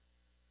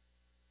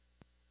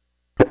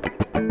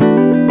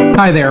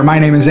Hi there, my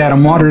name is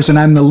Adam Waters, and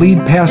I'm the lead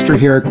pastor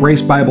here at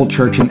Grace Bible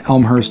Church in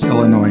Elmhurst,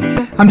 Illinois.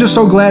 I'm just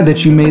so glad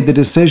that you made the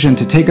decision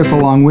to take us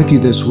along with you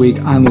this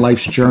week on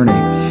life's journey.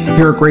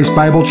 Here at Grace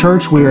Bible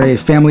Church, we are a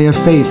family of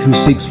faith who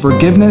seeks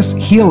forgiveness,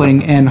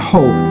 healing, and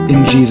hope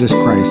in Jesus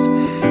Christ.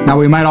 Now,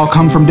 we might all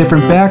come from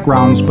different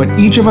backgrounds, but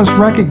each of us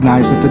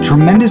recognize that the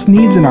tremendous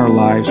needs in our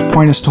lives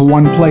point us to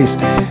one place,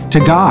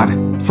 to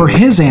God, for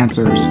His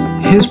answers,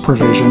 His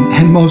provision,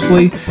 and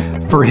mostly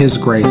for His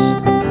grace.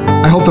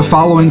 I hope the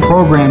following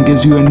program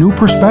gives you a new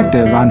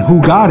perspective on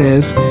who God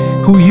is,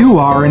 who you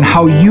are, and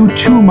how you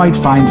too might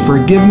find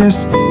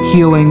forgiveness,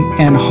 healing,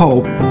 and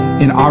hope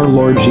in our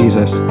Lord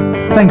Jesus.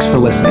 Thanks for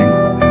listening.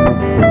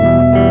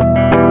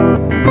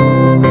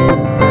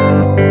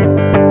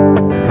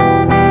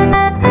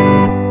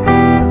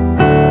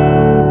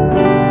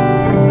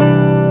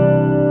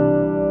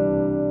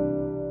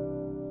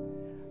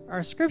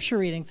 Our scripture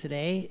reading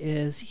today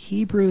is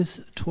Hebrews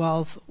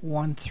 12,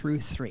 1 through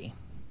 3.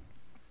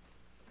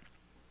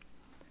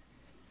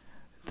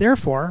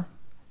 Therefore,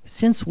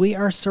 since we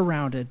are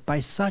surrounded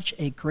by such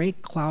a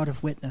great cloud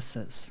of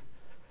witnesses,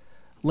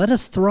 let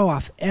us throw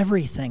off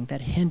everything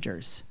that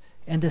hinders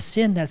and the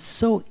sin that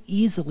so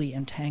easily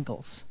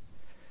entangles,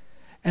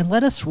 and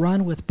let us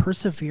run with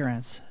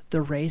perseverance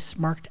the race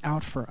marked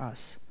out for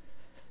us,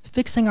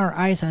 fixing our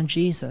eyes on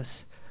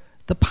Jesus,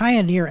 the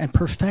pioneer and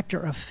perfecter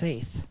of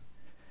faith.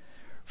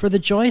 For the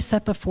joy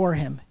set before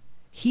him,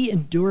 he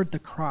endured the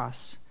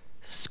cross,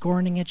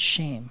 scorning its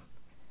shame,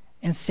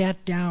 and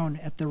sat down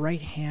at the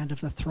right hand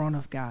of the throne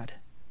of God.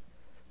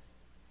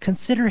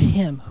 Consider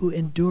him who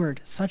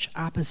endured such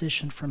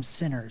opposition from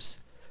sinners,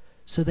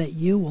 so that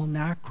you will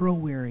not grow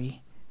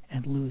weary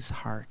and lose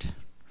heart.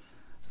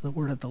 The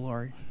word of the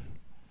Lord.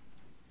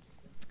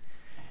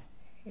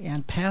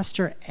 And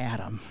Pastor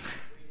Adam.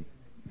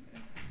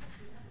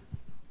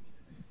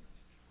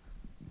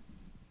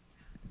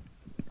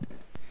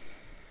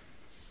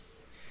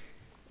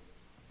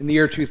 In the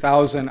year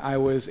 2000, I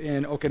was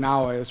in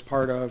Okinawa as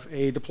part of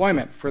a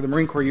deployment for the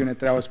Marine Corps unit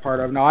that I was part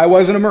of. Now, I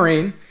wasn't a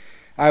Marine.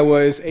 I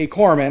was a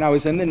corpsman. I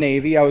was in the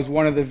Navy. I was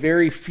one of the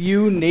very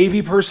few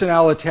Navy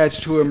personnel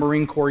attached to a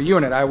Marine Corps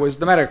unit. I was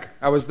the medic.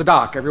 I was the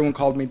doc. Everyone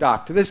called me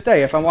doc. To this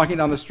day, if I'm walking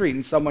down the street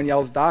and someone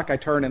yells doc, I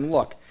turn and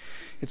look.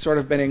 It's sort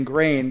of been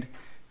ingrained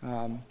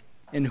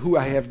in who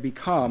I have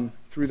become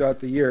throughout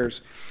the years.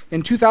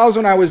 In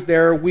 2000, I was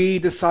there. We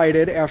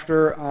decided,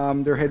 after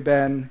there had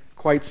been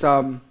quite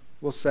some,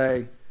 we'll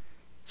say,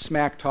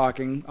 smack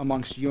talking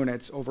amongst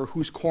units over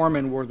whose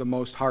corpsmen were the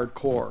most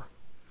hardcore.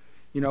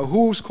 You know,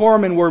 whose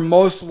corpsmen were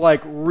most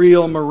like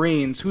real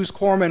Marines, whose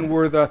corpsmen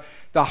were the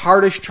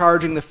hardest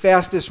charging, the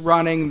fastest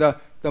running, the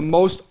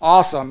most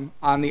awesome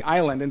on the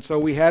island. And so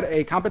we had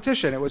a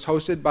competition. It was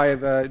hosted by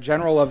the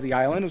general of the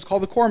island. It was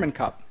called the Corpsman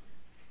Cup.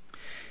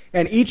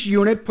 And each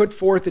unit put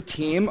forth a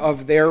team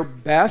of their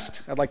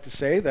best. I'd like to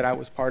say that I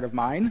was part of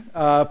mine.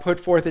 Put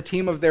forth a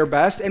team of their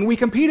best, and we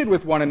competed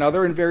with one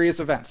another in various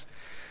events.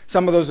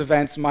 Some of those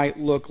events might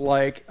look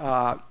like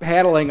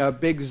paddling a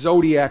big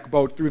Zodiac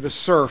boat through the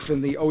surf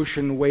and the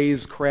ocean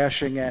waves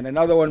crashing in.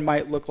 Another one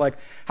might look like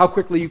how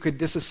quickly you could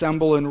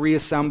disassemble and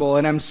reassemble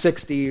an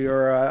M60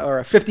 or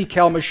a 50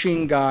 cal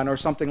machine gun or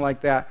something like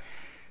that.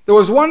 There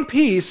was one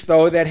piece,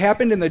 though, that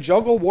happened in the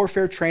Jungle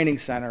Warfare Training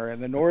Center in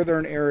the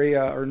northern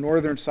area or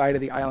northern side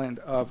of the island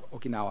of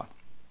Okinawa.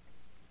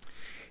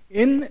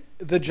 In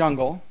the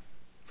jungle,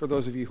 for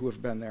those of you who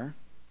have been there,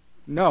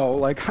 know,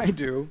 like I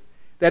do,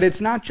 that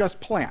it's not just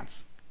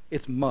plants,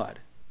 it's mud.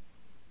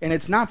 And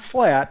it's not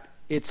flat,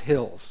 it's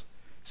hills.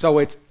 So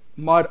it's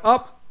mud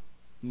up,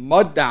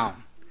 mud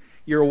down.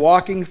 You're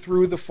walking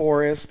through the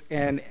forest,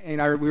 and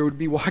we would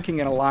be walking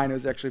in a line. It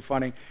was actually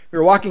funny. We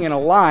were walking in a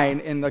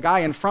line, and the guy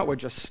in front would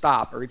just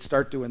stop, or he'd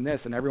start doing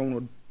this, and everyone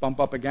would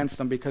bump up against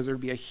him because there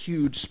would be a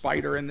huge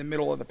spider in the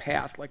middle of the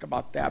path, like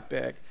about that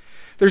big.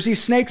 There's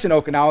these snakes in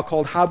Okinawa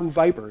called habu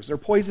vipers. They're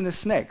poisonous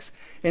snakes,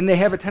 and they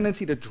have a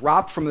tendency to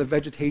drop from the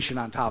vegetation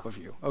on top of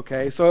you,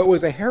 okay? So it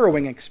was a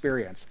harrowing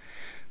experience.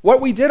 What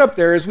we did up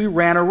there is we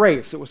ran a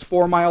race. It was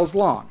 4 miles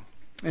long,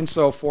 and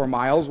so 4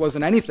 miles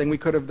wasn't anything. We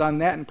could have done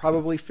that in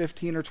probably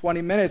 15 or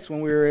 20 minutes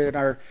when we were at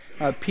our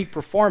peak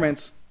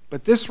performance,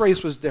 but this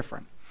race was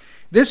different.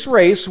 This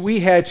race, we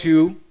had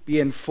to be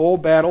in full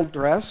battle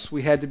dress.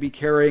 We had to be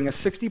carrying a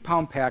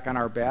 60-pound pack on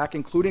our back,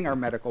 including our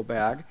medical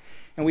bag,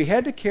 and we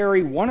had to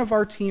carry one of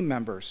our team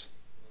members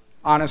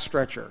on a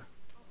stretcher,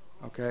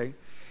 okay,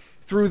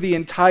 through the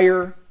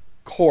entire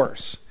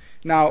course.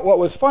 Now, what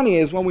was funny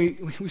is when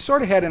we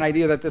sort of had an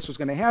idea that this was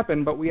going to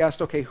happen, but we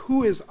asked, okay,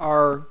 who is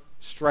our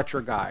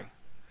stretcher guy?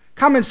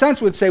 Common sense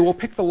would say, well,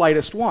 pick the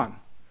lightest one.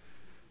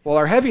 Well,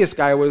 our heaviest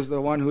guy was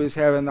the one who was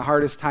having the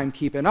hardest time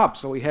keeping up,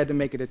 so we had to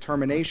make a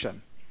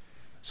determination.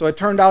 So it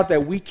turned out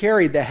that we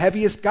carried the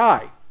heaviest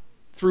guy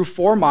through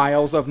 4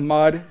 miles of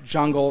mud,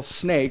 jungle,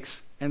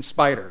 snakes, and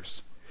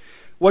spiders.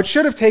 What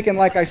should have taken,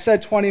 like I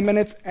said, 20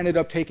 minutes ended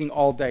up taking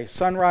all day,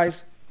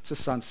 sunrise to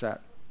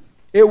sunset.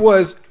 It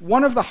was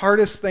one of the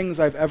hardest things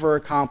I've ever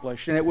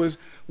accomplished, and it was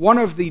one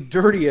of the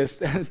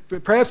dirtiest,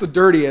 perhaps the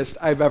dirtiest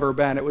I've ever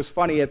been. It was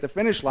funny, at the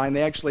finish line,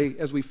 they actually,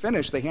 as we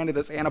finished, they handed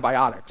us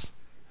antibiotics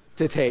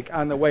to take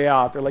on the way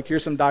out. They're like,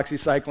 here's some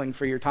doxycycline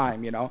for your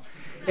time, you know.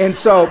 And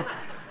so,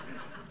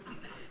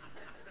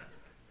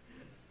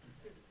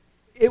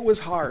 it was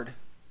hard.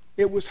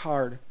 It was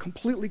hard.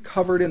 Completely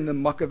covered in the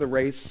muck of the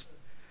race,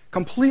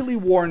 completely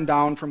worn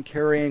down from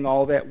carrying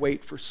all that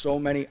weight for so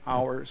many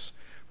hours.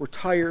 We're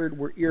tired,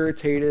 we're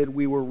irritated,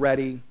 we were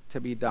ready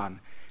to be done.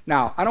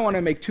 Now, I don't want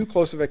to make too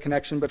close of a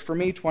connection, but for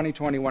me,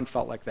 2021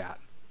 felt like that.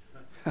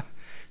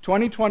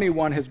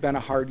 2021 has been a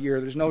hard year.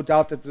 There's no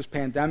doubt that this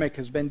pandemic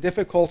has been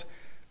difficult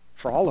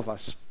for all of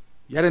us.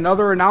 Yet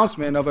another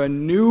announcement of a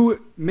new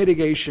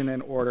mitigation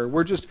in order.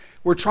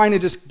 We're trying to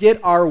just get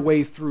our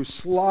way through,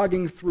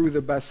 slogging through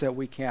the best that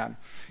we can.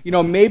 You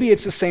know, maybe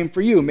it's the same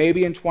for you.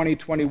 Maybe in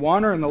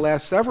 2021 or in the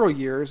last several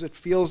years, it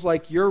feels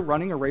like you're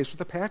running a race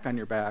with a pack on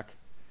your back.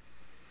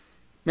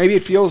 Maybe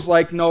it feels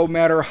like no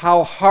matter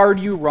how hard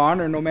you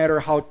run or no matter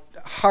how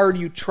hard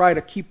you try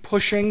to keep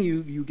pushing,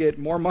 you get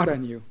more mud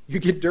on you. You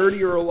get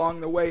dirtier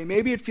along the way.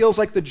 Maybe it feels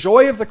like the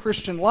joy of the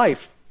Christian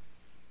life,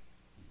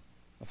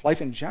 of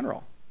life in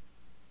general,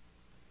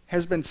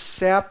 has been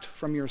sapped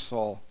from your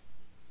soul.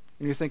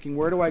 And you're thinking,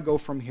 where do I go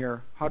from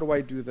here? How do I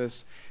do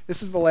this?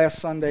 This is the last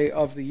Sunday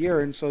of the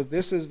year, and so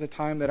this is the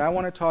time that I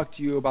want to talk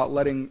to you about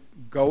letting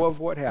go of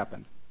what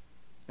happened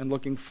and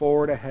looking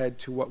forward ahead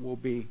to what will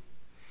be.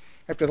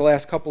 After the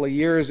last couple of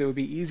years, it would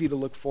be easy to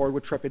look forward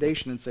with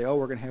trepidation and say, oh,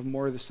 we're going to have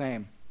more of the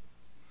same.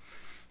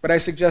 But I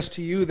suggest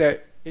to you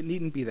that it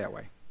needn't be that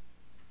way.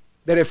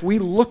 That if we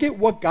look at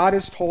what God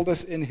has told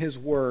us in His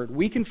Word,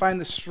 we can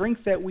find the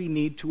strength that we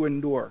need to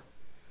endure.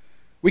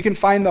 We can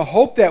find the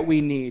hope that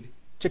we need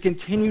to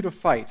continue to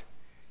fight.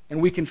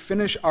 And we can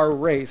finish our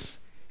race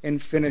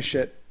and finish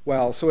it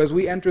well. So as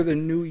we enter the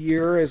new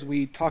year, as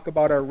we talk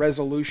about our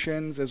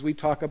resolutions, as we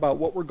talk about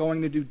what we're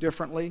going to do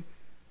differently,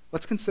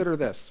 let's consider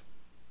this.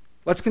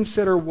 Let's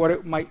consider what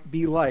it might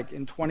be like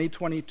in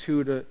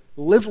 2022 to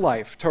live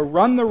life, to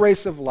run the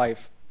race of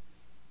life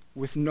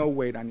with no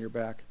weight on your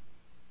back.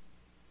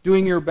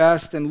 Doing your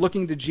best and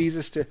looking to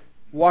Jesus to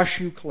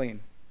wash you clean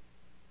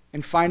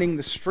and finding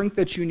the strength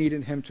that you need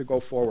in Him to go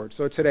forward.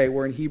 So today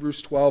we're in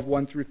Hebrews 12,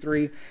 1 through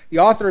 3. The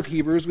author of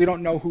Hebrews, we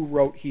don't know who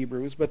wrote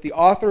Hebrews, but the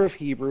author of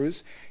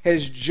Hebrews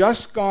has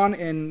just gone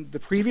in the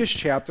previous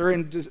chapter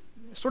and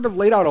sort of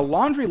laid out a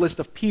laundry list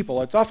of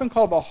people. It's often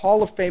called the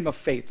Hall of Fame of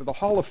Faith, or the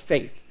Hall of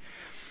Faith.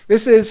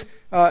 This is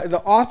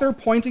the author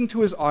pointing to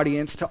his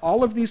audience to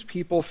all of these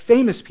people,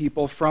 famous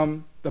people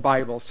from the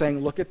Bible, saying,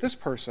 look at this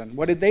person.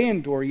 What did they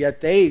endure? Yet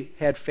they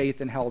had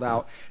faith and held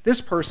out. This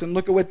person,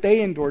 look at what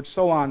they endured,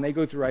 so on. They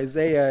go through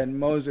Isaiah and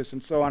Moses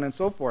and so on and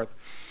so forth.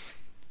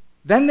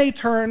 Then they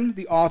turn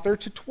the author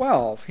to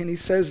 12, and he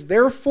says,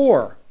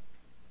 therefore,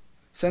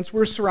 since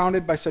we're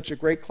surrounded by such a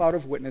great cloud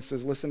of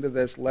witnesses, listen to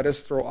this, let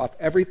us throw off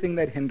everything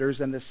that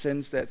hinders and the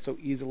sins that so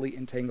easily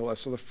entangle us.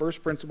 So the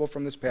first principle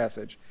from this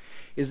passage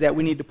is that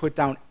we need to put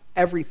down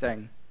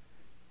everything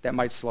that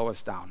might slow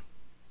us down.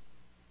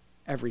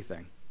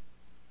 Everything.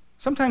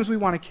 Sometimes we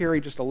want to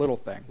carry just a little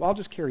thing. Well, I'll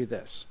just carry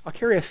this. I'll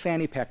carry a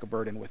fanny pack of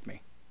burden with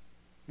me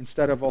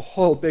instead of a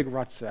whole big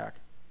rucksack.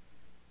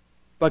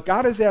 But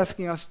God is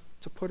asking us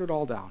to put it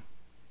all down.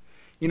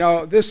 You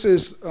know, this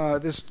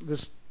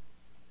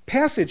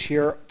passage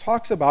here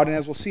talks about, and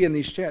as we'll see in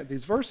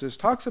these verses,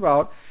 talks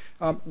about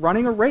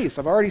running a race.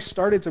 I've already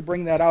started to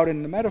bring that out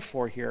in the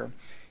metaphor here.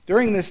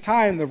 During this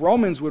time, the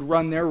Romans would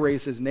run their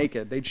races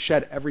naked. They'd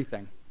shed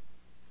everything.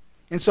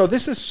 And so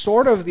this is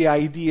sort of the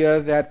idea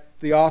that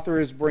the author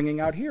is bringing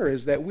out here,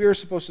 is that we are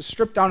supposed to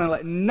strip down and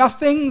let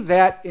nothing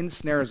that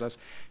ensnares us.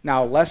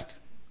 Now, lest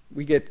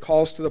we get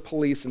calls to the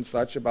police and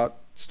such about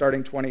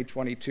starting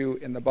 2022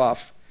 in the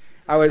buff,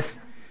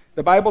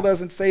 the Bible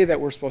doesn't say that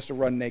we're supposed to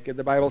run naked.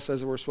 The Bible says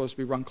that we're supposed to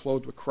be run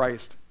clothed with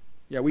Christ.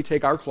 Yeah, we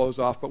take our clothes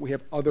off, but we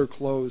have other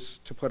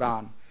clothes to put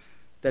on.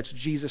 That's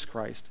Jesus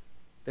Christ.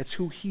 That's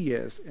who He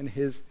is in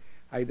His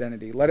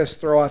identity. Let us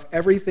throw off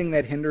everything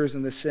that hinders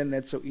and the sin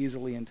that so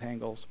easily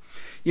entangles.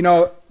 You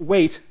know,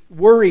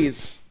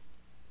 worries.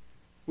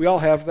 We all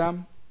have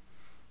them.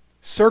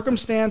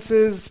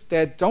 Circumstances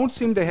that don't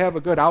seem to have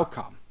a good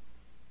outcome.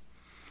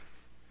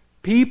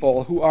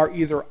 People who are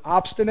either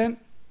obstinate,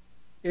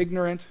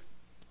 ignorant,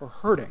 or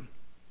hurting.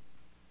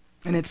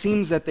 And it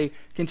seems that they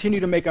continue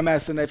to make a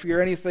mess. And if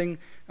you're anything,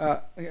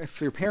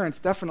 if you're parents,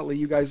 definitely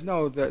you guys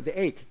know the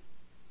ache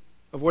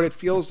of what it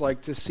feels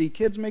like to see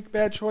kids make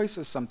bad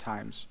choices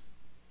sometimes,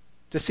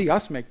 to see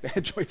us make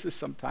bad choices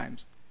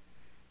sometimes.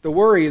 The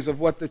worries of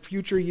what the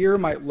future year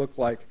might look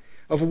like,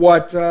 of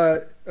what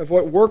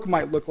work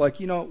might look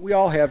like. You know, we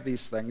all have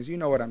these things. You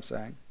know what I'm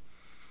saying.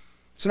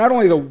 So not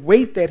only the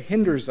weight that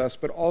hinders us,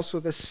 but also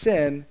the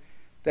sin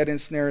that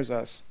ensnares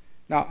us.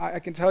 Now, I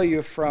can tell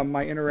you from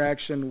my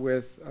interaction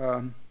with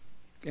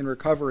in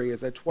recovery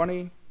is that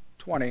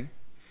 2020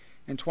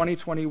 and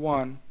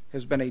 2021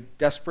 has been a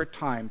desperate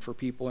time for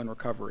people in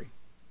recovery.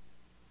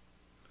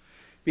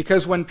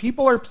 Because when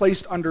people are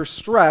placed under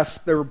stress,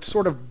 their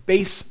sort of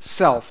base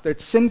self,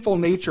 that sinful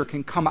nature,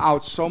 can come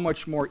out so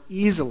much more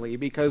easily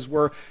because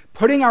we're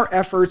putting our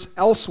efforts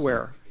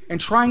elsewhere and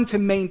trying to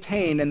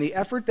maintain, and the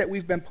effort that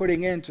we've been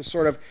putting in to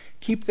sort of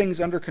keep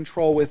things under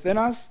control within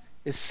us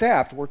is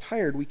sapped. We're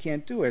tired. We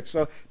can't do it.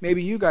 So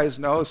maybe you guys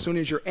know, as soon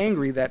as you're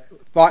angry, that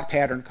thought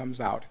pattern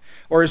comes out.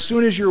 Or as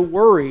soon as you're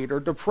worried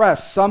or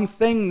depressed,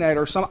 something that,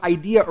 or some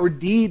idea or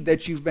deed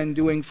that you've been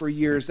doing for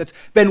years, that's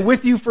been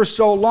with you for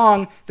so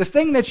long, the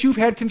thing that you've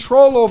had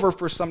control over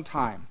for some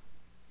time,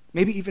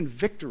 maybe even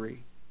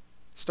victory,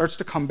 starts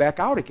to come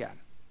back out again.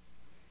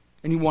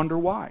 And you wonder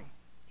why.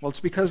 Well, it's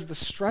because the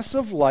stress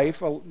of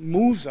life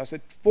moves us.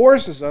 It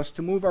forces us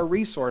to move our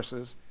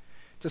resources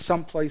to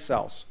someplace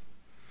else.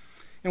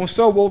 And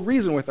so we'll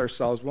reason with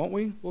ourselves, won't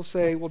we? We'll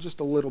say, well, just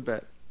a little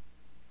bit.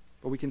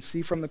 But we can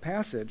see from the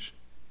passage,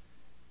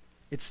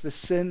 it's the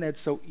sin that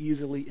so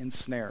easily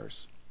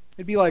ensnares.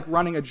 It'd be like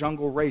running a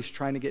jungle race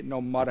trying to get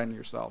no mud on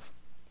yourself.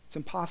 It's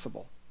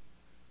impossible.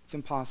 It's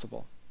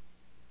impossible.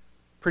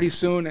 Pretty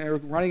soon,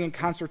 running in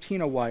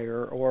concertina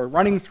wire or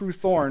running through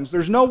thorns,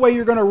 there's no way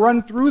you're going to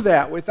run through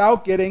that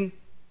without getting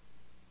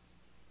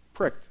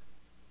pricked.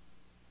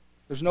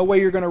 There's no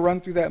way you're going to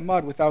run through that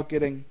mud without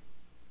getting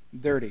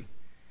dirty.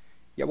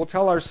 Yet we'll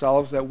tell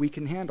ourselves that we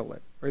can handle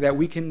it or that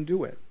we can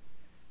do it.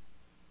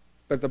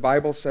 But the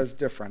Bible says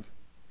different.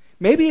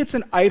 Maybe it's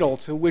an idol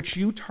to which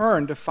you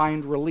turn to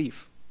find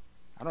relief.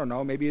 I don't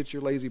know, maybe it's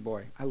your lazy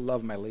boy. I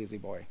love my lazy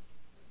boy.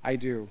 I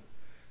do.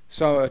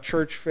 So a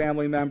church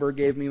family member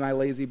gave me my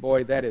lazy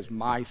boy. That is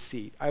my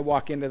seat. I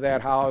walk into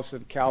that house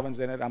and Calvin's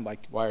in it. I'm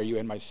like, why are you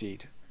in my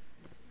seat?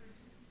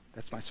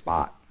 That's my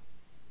spot.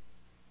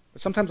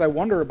 But sometimes I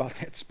wonder about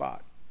that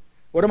spot.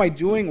 What am I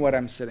doing when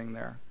I'm sitting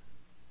there?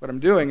 What I'm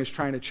doing is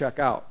trying to check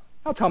out.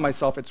 I'll tell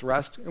myself it's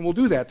rest, and we'll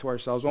do that to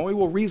ourselves. When we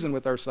will reason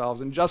with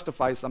ourselves and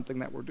justify something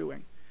that we're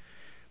doing.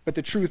 But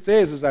the truth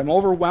is I'm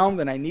overwhelmed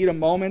and I need a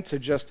moment to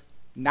just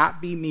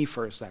not be me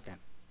for a second.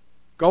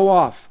 Go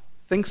off.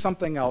 Think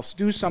something else.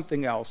 Do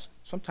something else.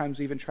 Sometimes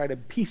even try to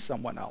be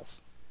someone else.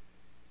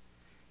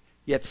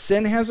 Yet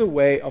sin has a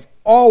way of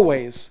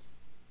always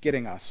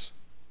getting us.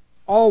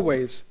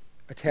 Always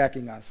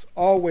attacking us.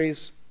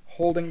 Always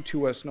holding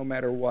to us no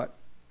matter what.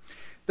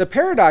 The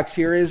paradox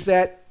here is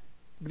that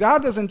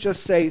God doesn't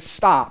just say,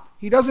 stop.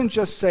 He doesn't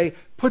just say,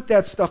 put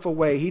that stuff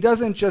away. He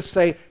doesn't just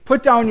say,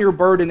 put down your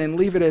burden and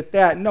leave it at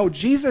that. No,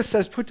 Jesus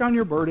says, put down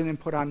your burden and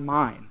put on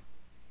mine.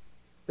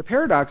 The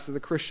paradox of the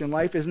Christian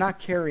life is not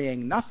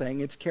carrying nothing.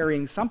 It's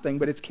carrying something,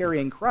 but it's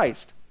carrying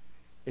Christ.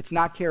 It's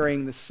not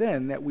carrying the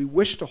sin that we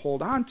wish to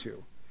hold on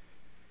to.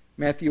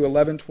 Matthew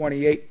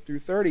 11:28 through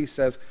 30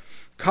 says,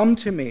 come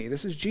to me.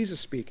 This is Jesus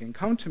speaking.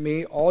 Come to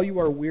me, all you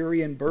are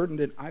weary and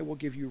burdened, and I will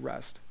give you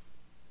rest.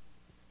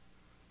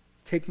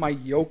 Take my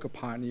yoke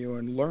upon you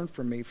and learn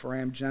from me, for I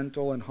am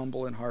gentle and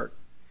humble in heart,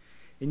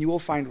 and you will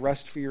find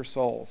rest for your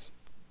souls.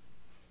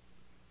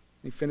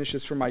 He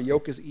finishes, for my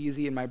yoke is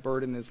easy and my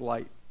burden is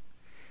light.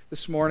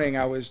 This morning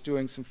I was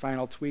doing some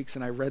final tweaks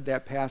and I read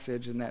that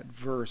passage in that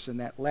verse, in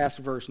that last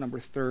verse, number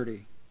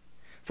 30.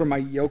 For my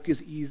yoke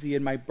is easy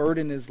and my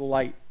burden is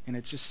light. And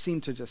it just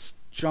seemed to just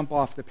jump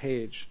off the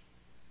page.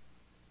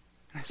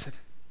 And I said,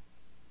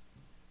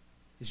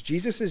 is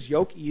Jesus'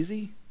 yoke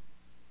easy?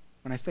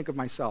 When I think of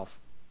myself.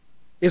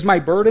 Is my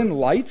burden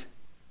light?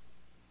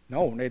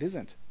 No, it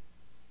isn't.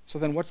 So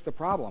then what's the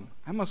problem?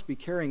 I must be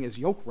carrying his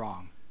yoke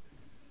wrong.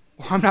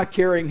 Or I'm not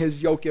carrying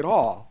his yoke at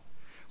all.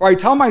 Or I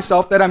tell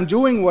myself that I'm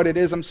doing what it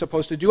is I'm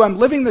supposed to do. I'm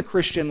living the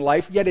Christian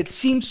life, yet it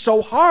seems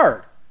so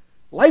hard.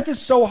 Life is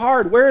so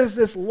hard. Where is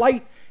this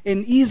light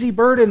and easy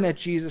burden that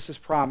Jesus has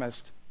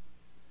promised?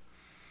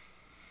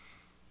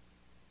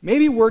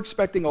 Maybe we're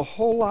expecting a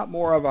whole lot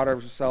more out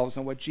of ourselves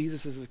than what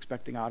Jesus is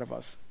expecting out of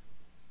us.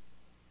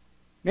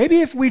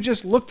 Maybe if we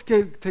just looked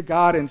to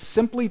God and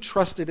simply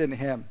trusted in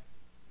him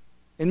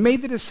and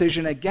made the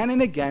decision again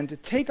and again to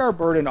take our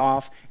burden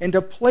off and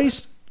to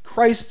place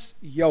Christ's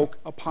yoke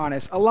upon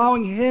us,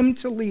 allowing him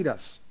to lead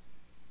us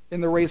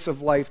in the race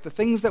of life, the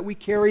things that we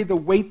carry, the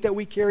weight that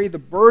we carry, the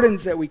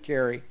burdens that we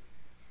carry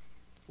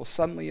will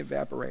suddenly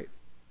evaporate.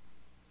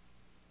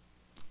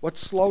 What's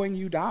slowing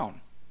you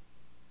down?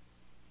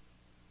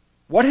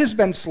 What has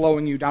been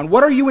slowing you down?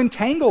 What are you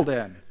entangled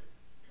in?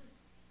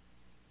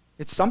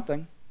 It's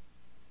something.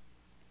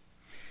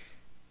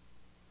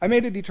 I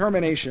made a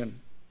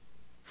determination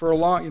for a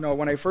long,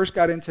 when I first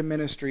got into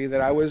ministry,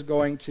 that I was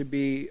going to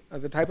be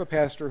the type of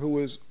pastor who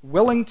was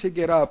willing to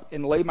get up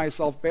and lay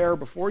myself bare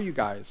before you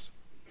guys.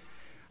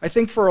 I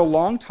think for a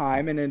long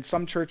time, and in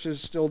some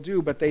churches still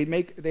do, but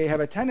they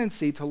have a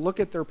tendency to look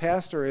at their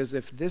pastor as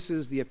if this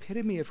is the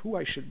epitome of who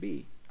I should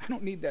be. I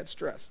don't need that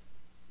stress.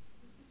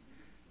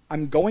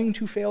 I'm going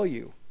to fail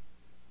you.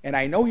 And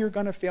I know you're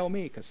going to fail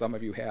me, because some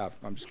of you have.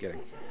 I'm just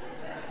kidding.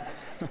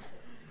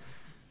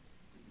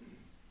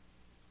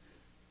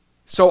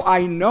 So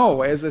I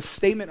know as a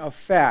statement of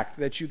fact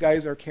that you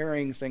guys are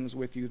carrying things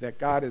with you that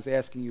God is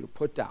asking you to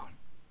put down.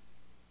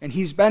 And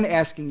he's been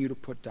asking you to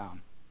put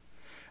down.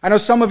 I know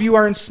some of you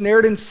are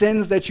ensnared in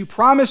sins that you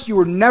promised you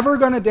were never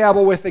going to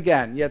dabble with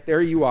again, yet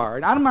there you are.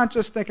 And I'm not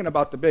just thinking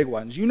about the big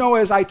ones. You know,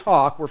 as I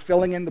talk, we're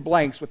filling in the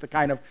blanks with the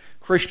kind of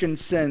Christian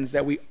sins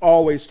that we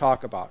always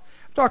talk about.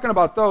 I'm talking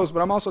about those, but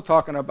I'm also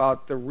talking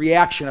about the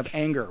reaction of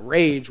anger,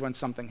 rage when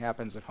something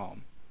happens at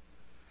home.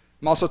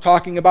 I'm also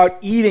talking about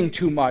eating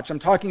too much. I'm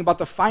talking about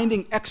the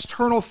finding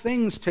external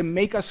things to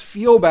make us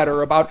feel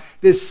better about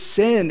this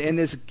sin and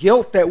this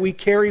guilt that we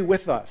carry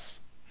with us.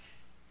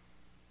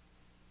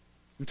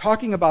 I'm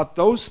talking about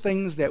those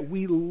things that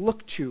we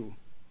look to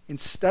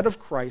instead of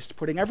Christ,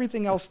 putting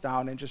everything else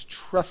down and just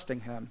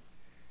trusting Him,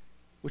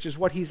 which is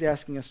what He's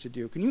asking us to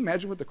do. Can you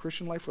imagine what the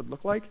Christian life would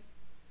look like?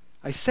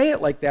 I say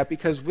it like that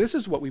because this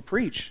is what we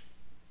preach,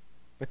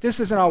 but this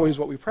isn't always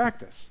what we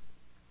practice.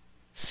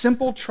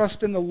 Simple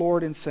trust in the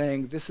Lord and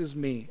saying, this is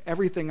me.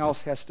 Everything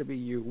else has to be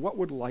you. What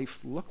would life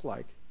look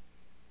like?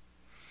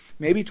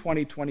 Maybe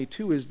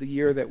 2022 is the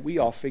year that we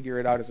all figure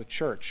it out as a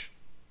church.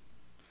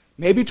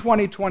 Maybe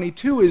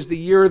 2022 is the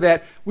year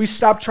that we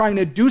stop trying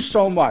to do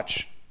so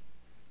much,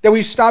 that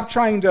we stop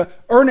trying to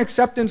earn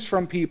acceptance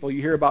from people.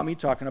 You hear about me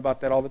talking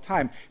about that all the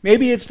time.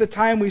 Maybe it's the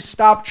time we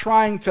stop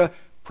trying to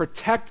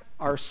protect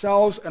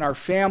ourselves and our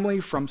family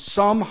from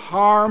some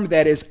harm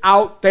that is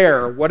out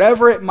there,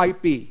 whatever it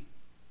might be.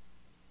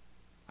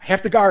 I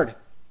have to guard.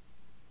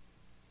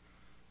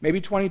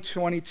 Maybe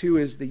 2022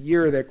 is the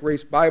year that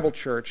Grace Bible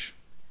Church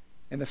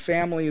and the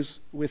families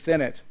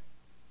within it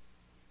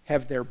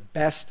have their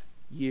best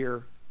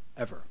year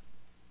ever.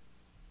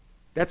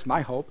 That's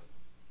my hope.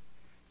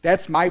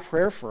 That's my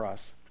prayer for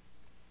us.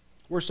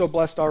 We're so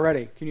blessed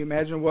already. Can you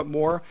imagine what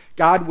more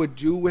God would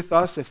do with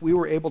us if we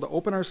were able to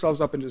open ourselves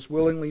up and just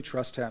willingly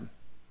trust Him?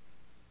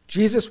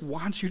 Jesus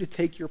wants you to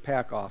take your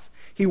pack off.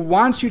 He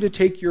wants you to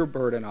take your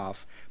burden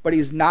off, but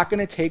He's not going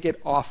to take it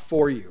off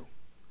for you.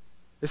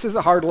 This is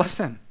a hard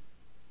lesson.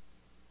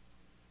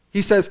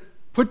 He says,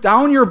 put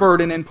down your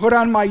burden and put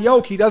on my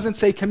yoke. He doesn't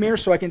say, come here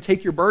so I can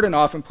take your burden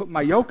off and put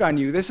my yoke on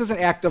you. This is an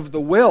act of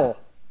the will.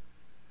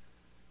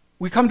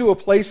 We come to a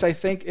place, I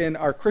think, in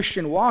our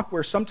Christian walk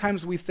where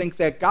sometimes we think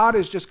that God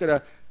is just going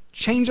to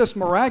change us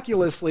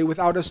miraculously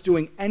without us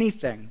doing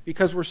anything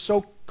because we're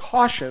so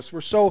cautious,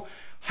 we're so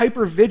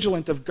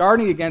hyper-vigilant of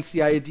guarding against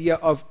the idea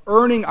of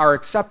earning our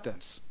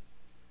acceptance.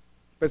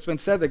 But it's been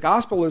said the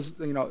gospel is,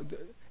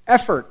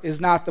 effort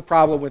is not the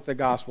problem with the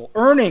gospel.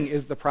 Earning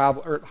is the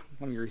problem.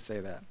 Let me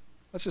re-say that.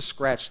 Let's just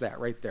scratch that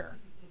right there.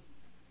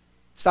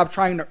 Stop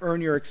trying to earn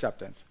your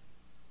acceptance.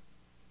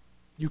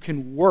 You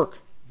can work,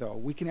 though.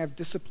 We can have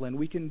discipline.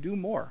 We can do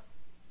more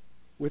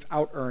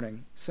without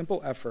earning.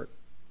 Simple effort.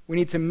 We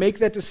need to make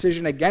that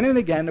decision again and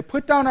again to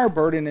put down our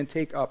burden and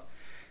take up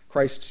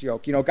Christ's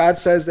yoke. God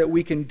says that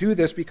we can do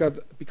this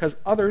because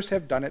others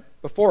have done it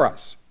before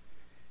us.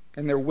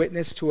 And their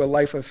witness to a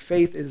life of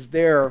faith is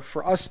there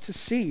for us to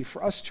see,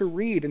 for us to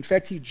read. In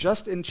fact, he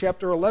just in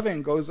chapter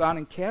 11 goes on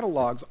and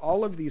catalogs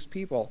all of these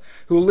people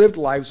who lived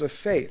lives of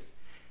faith,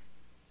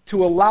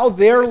 to allow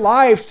their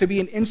lives to be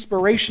an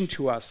inspiration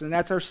to us. And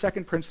that's our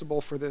second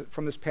principle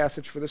from this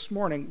passage for this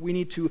morning. We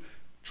need to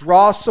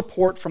draw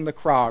support from the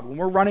crowd. When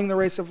we're running the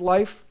race of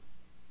life,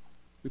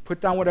 we put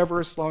down whatever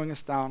is slowing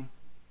us down.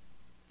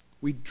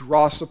 We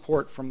draw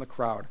support from the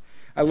crowd.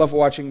 I love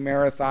watching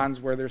marathons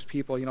where there's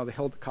people, they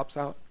hold the cups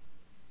out.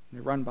 They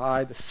run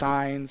by the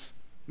signs.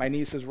 My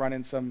niece is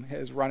running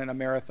a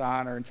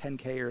marathon or a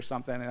 10K or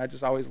something, and I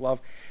just always love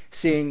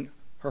seeing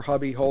her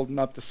hubby holding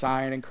up the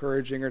sign,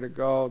 encouraging her to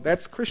go.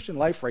 That's Christian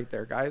life right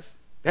there, guys.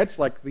 That's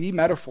like the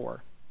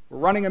metaphor. We're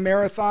running a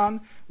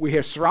marathon. We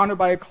are surrounded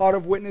by a cloud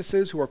of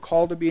witnesses who are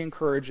called to be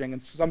encouraging,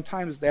 and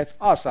sometimes that's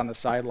us on the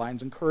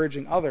sidelines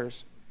encouraging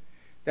others.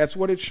 That's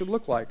what it should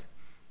look like.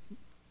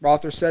 The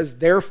author says,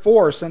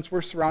 therefore, since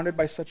we're surrounded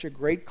by such a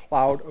great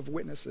cloud of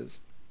witnesses.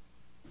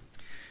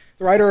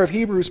 The writer of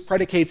Hebrews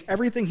predicates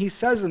everything he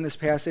says in this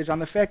passage on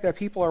the fact that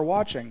people are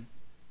watching.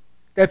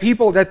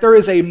 That there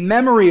is a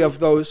memory of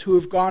those who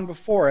have gone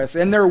before us,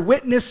 and their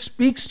witness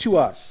speaks to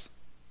us.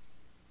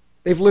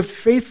 They've lived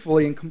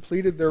faithfully and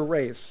completed their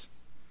race.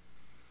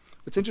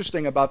 What's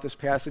interesting about this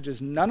passage is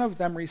none of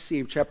them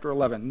received, chapter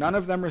 11, none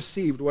of them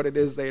received what it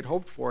is they had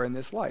hoped for in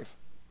this life.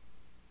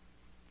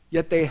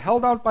 Yet they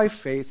held out by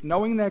faith,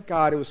 knowing that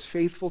God was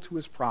faithful to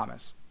His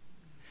promise,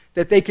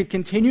 that they could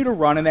continue to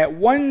run, and that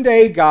one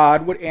day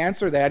God would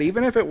answer that,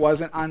 even if it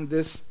wasn't on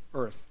this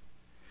earth.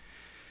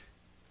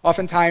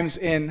 Oftentimes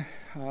in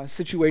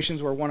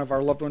situations where one of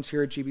our loved ones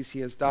here at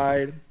GBC has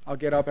died, I'll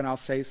get up and I'll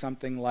say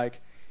something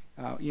like,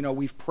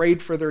 we've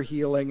prayed for their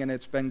healing, and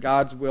it's been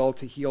God's will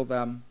to heal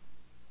them,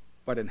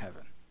 but in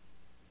heaven.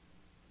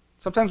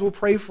 Sometimes we'll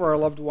pray for our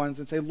loved ones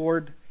and say,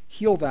 Lord,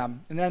 heal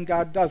them, and then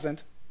God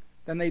doesn't.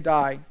 Then they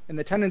die. And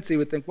the tendency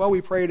would think, well,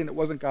 we prayed and it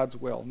wasn't God's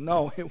will.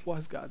 No, it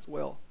was God's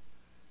will.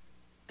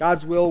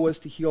 God's will was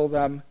to heal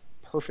them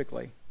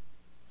perfectly.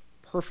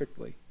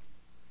 Perfectly.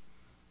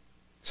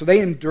 So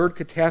they endured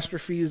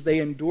catastrophes. They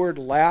endured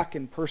lack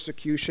and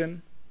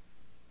persecution.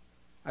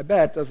 I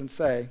bet it doesn't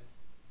say,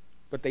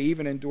 but they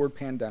even endured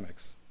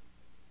pandemics.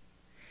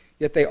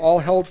 Yet they all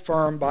held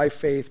firm by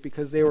faith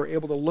because they were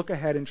able to look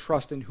ahead and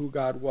trust in who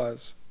God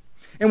was.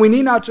 And we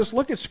need not just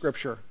look at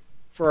Scripture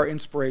for our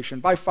inspiration.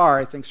 By far,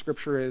 I think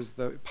Scripture is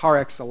the par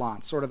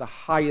excellence, sort of the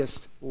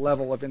highest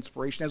level of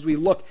inspiration as we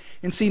look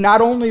and see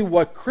not only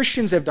what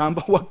Christians have done,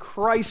 but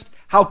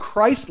how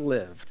Christ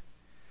lived.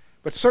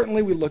 But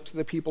certainly we look to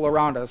the people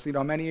around us. You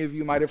know, many of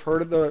you might have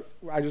heard of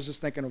I was just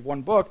thinking of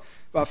one book,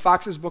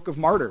 Fox's Book of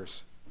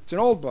Martyrs. It's an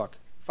old book,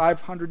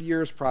 500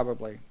 years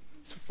probably.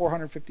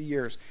 450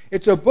 years.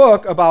 It's a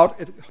book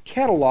it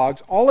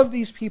catalogs all of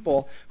these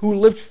people who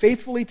lived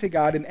faithfully to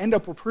God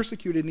and were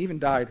persecuted and even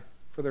died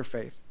for their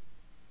faith.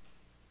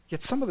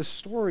 Yet some of the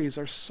stories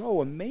are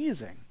so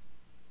amazing.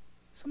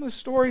 Some of the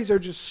stories are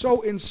just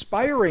so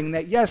inspiring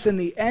that, yes, in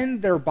the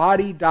end their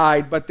body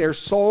died, but their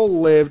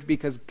soul lived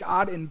because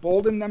God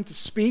emboldened them to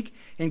speak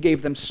and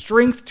gave them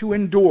strength to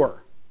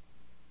endure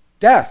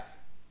death.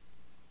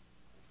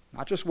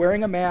 Not just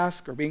wearing a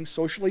mask or being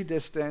socially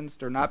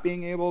distanced or not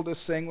being able to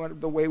sing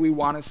the way we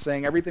want to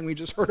sing, everything we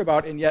just heard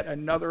about in yet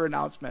another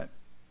announcement.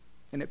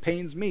 And it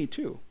pains me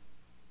too.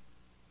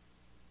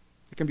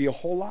 It can be a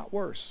whole lot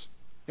worse.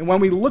 And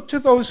when we look to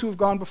those who have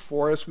gone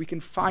before us, we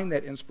can find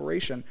that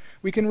inspiration.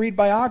 We can read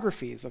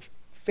biographies of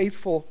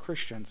faithful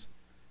Christians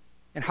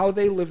and how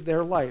they lived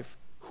their life,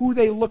 who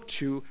they looked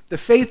to, the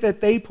faith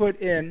that they put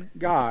in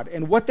God,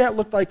 and what that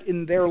looked like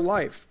in their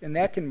life. And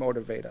that can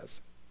motivate us.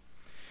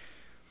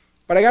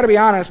 But I got to be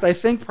honest, I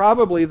think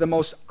probably the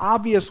most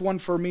obvious one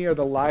for me are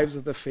the lives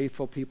of the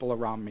faithful people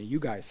around me, you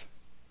guys.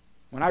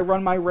 When I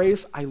run my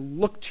race, I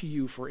look to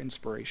you for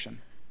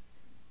inspiration.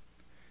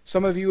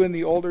 Some of you in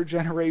the older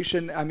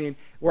generation,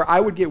 where I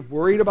would get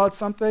worried about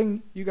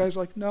something, you guys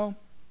are like, no,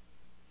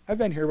 I've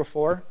been here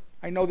before.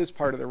 I know this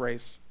part of the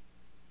race.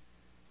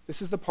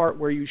 This is the part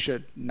where you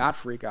should not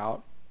freak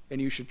out and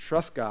you should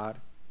trust God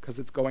because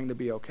it's going to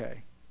be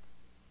okay.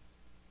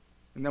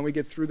 And then we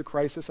get through the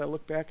crisis, I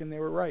look back and they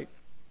were right.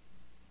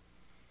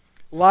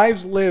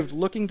 Lives lived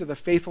looking to the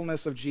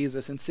faithfulness of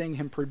Jesus and seeing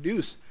him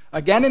produce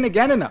again and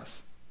again in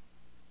us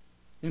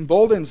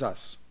emboldens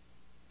us.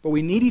 But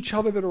we need each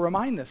other to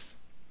remind us,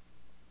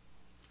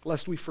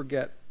 lest we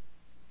forget.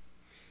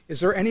 Is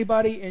there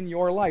anybody in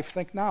your life,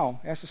 think now,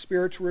 ask the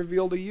Spirit to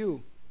reveal to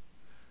you,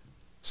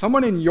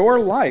 someone in your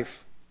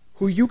life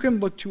who you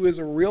can look to as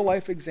a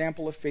real-life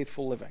example of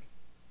faithful living?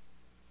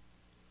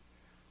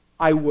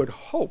 I would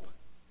hope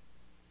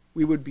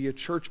we would be a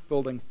church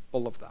building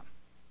full of them.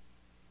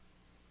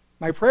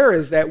 My prayer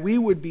is that we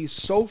would be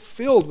so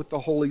filled with the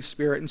Holy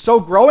Spirit and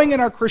so growing in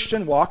our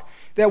Christian walk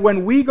that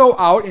when we go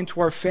out into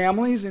our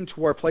families,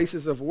 into our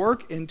places of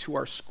work, into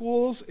our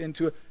schools,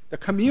 into the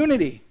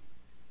community,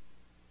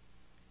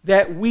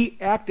 that we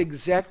act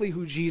exactly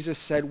who Jesus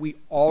said we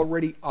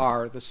already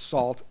are, the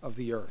salt of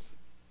the earth.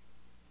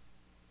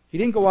 He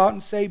didn't go out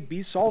and say,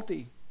 be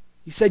salty.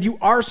 He said, you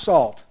are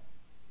salt.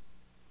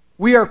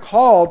 We are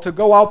called to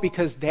go out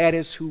because that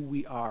is who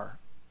we are.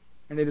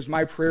 And it is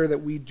my prayer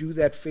that we do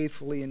that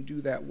faithfully and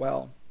do that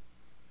well.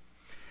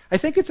 I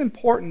think it's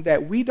important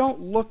that we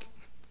don't look,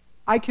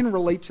 I can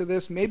relate to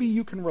this, maybe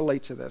you can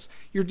relate to this.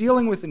 You're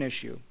dealing with an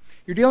issue.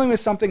 You're dealing with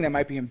something that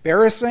might be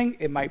embarrassing,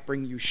 it might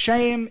bring you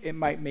shame, it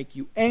might make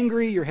you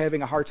angry, you're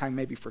having a hard time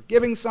maybe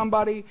forgiving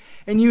somebody,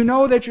 and you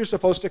know that you're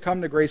supposed to come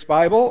to Grace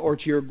Bible or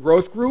to your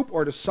growth group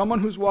or to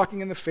someone who's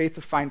walking in the faith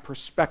to find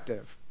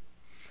perspective.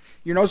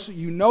 You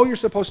know you're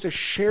supposed to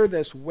share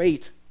this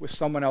weight with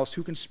someone else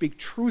who can speak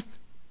truth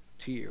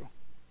to you.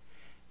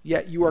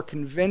 Yet you are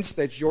convinced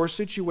that your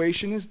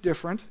situation is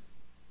different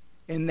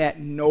and that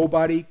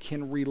nobody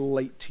can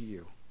relate to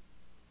you.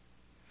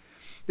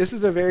 This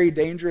is a very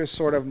dangerous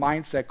sort of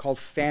mindset called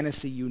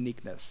fantasy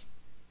uniqueness.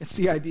 It's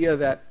the idea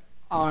that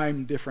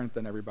I'm different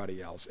than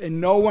everybody else, and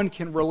no one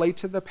can relate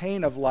to the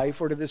pain of life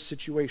or to this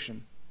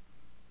situation.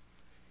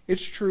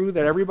 It's true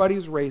that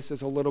everybody's race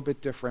is a little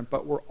bit different,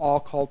 but we're all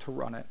called to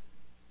run it,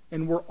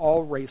 and we're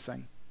all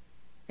racing.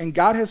 And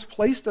God has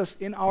placed us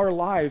in our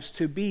lives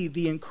to be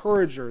the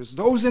encouragers,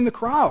 those in the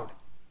crowd,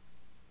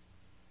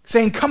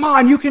 saying, come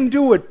on, you can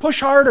do it, push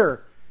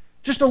harder,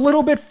 just a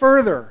little bit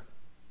further.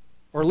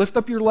 Or lift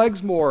up your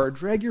legs more, or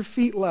drag your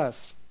feet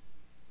less.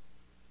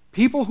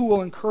 People who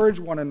will encourage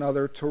one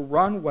another to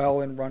run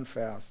well and run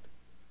fast.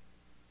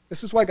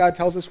 This is why God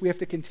tells us we have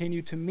to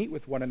continue to meet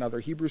with one another.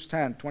 Hebrews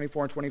 10,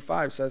 24 and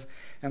 25 says,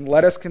 and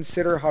let us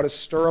consider how to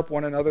stir up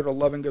one another to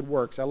love and good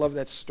works. I love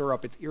that stir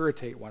up. It's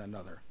irritate one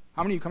another.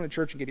 How many of you come to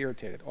church and get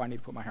irritated? Oh, I need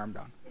to put my arm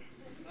down.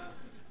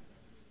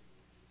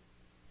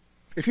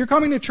 If you're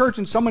coming to church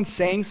and someone's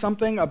saying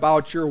something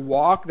about your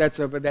walk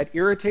that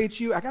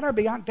irritates you, I got to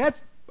be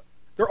honest,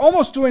 they're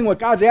almost doing what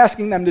God's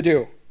asking them to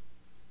do.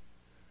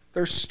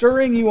 They're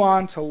stirring you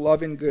on to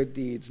love and good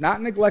deeds,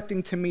 not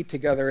neglecting to meet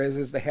together as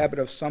is the habit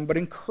of some, but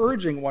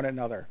encouraging one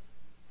another.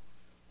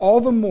 All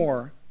the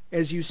more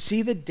as you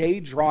see the day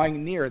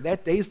drawing near.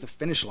 That day is the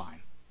finish line.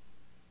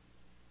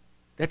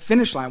 That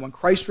finish line, when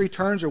Christ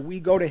returns or we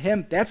go to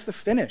him, that's the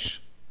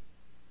finish.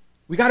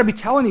 We got to be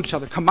telling each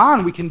other, come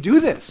on, we can do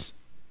this.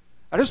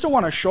 I just don't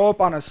want to show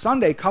up on a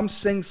Sunday, come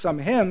sing some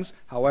hymns,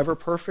 however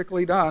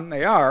perfectly done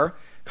they are,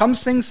 come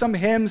sing some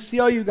hymns, see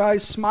all you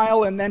guys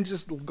smile, and then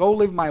just go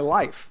live my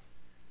life.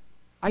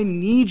 I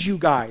need you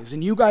guys,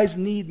 and you guys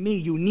need me.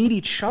 You need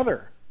each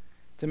other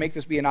to make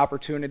this be an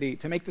opportunity,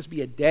 to make this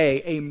be a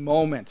day, a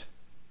moment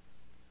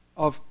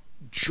of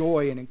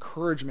joy and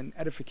encouragement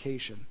and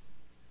edification.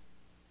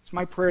 It's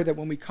my prayer that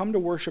when we come to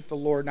worship the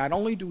Lord, not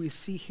only do we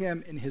see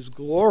him in his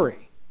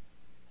glory,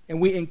 and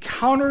we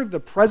encounter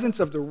the presence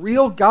of the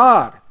real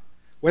God,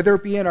 whether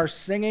it be in our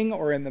singing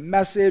or in the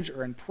message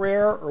or in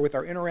prayer or with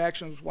our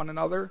interactions with one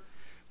another,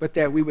 but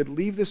that we would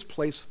leave this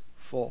place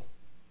full.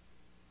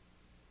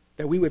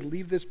 That we would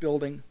leave this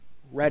building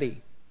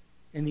ready,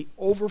 and the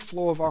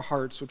overflow of our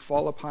hearts would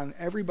fall upon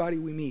everybody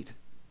we meet.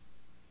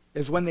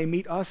 As when they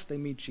meet us, they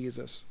meet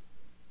Jesus.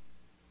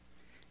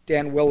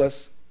 Dan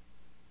Willis,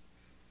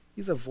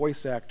 he's a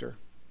voice actor.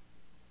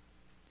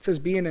 It says,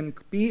 be an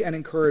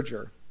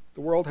encourager.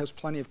 The world has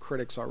plenty of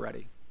critics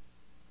already.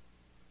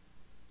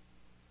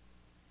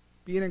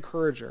 Be an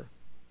encourager.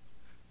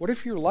 What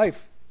if your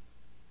life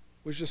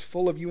was just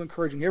full of you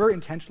encouraging? You ever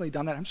intentionally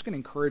done that? I'm just going to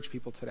encourage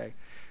people today.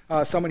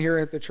 Someone here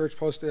at the church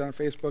posted on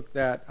Facebook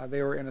that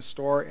they were in a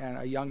store and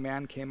a young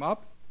man came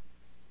up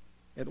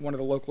at one of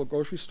the local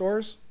grocery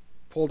stores,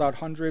 pulled out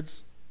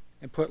hundreds,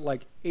 and put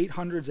like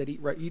 800s at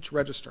each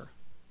register.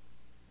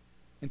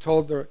 And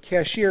told the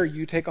cashier,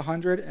 you take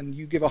 100 and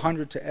you give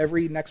 100 to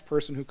every next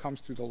person who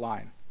comes through the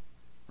line.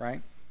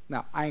 Right?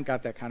 Now, I ain't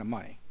got that kind of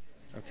money.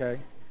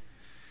 Okay?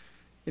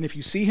 And if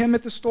you see him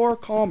at the store,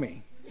 call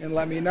me and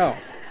let me know.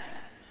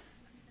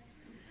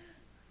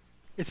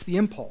 It's the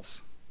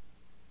impulse.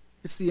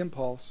 It's the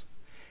impulse.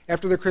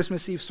 After the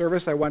Christmas Eve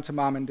service, I went to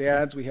Mom and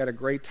Dad's. We had a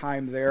great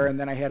time there, and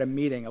then I had a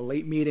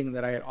late meeting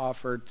that I had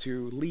offered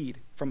to lead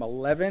from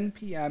 11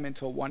 p.m.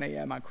 until 1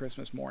 a.m. on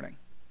Christmas morning.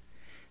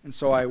 And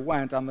so I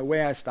went. On the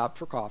way, I stopped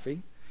for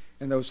coffee,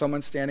 and there was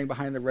someone standing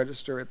behind the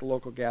register at the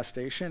local gas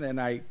station, and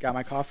I got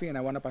my coffee, and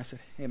I went up. I said,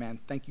 hey, man,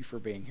 thank you for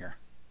being here.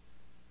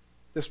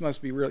 This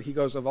must be real. He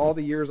goes, of all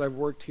the years I've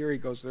worked here, he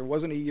goes, there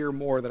wasn't a year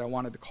more that I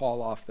wanted to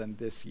call off than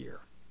this year.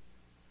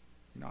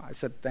 You know, I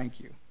said, thank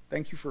you.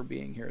 Thank you for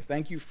being here.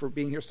 Thank you for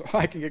being here so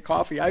I can get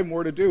coffee. I have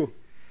more to do.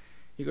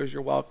 He goes,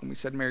 you're welcome. We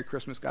said, Merry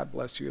Christmas, God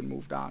bless you, and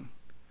moved on.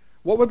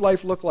 What would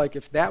life look like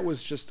if that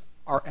was just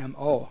our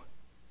MO?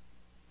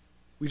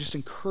 We just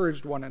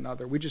encouraged one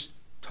another. We just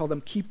told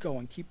them, keep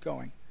going, keep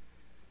going.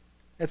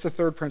 That's the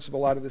third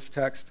principle out of this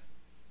text.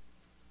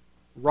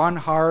 Run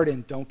hard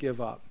and don't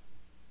give up.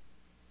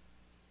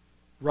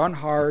 Run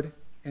hard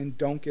and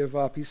don't give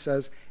up. He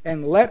says,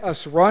 and let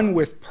us run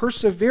with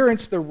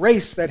perseverance the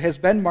race that has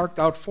been marked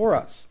out for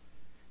us.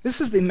 This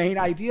is the main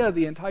idea of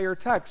the entire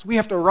text. We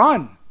have to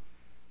run.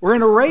 We're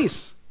in a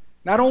race.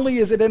 Not only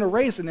is it in a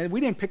race, and we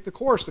didn't pick the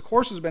course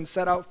has been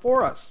set out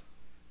for us.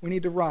 We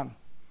need to run.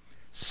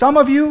 Some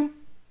of you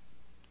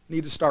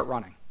need to start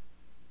running.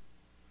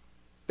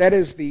 That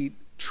is the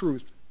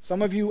truth.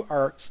 Some of you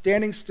are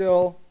standing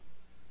still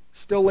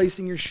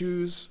lacing your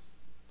shoes,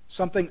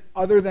 something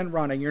other than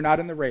running. You're not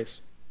in the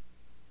race.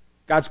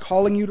 God's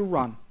calling you to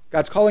run.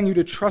 God's calling you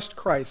to trust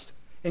Christ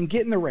and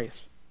get in the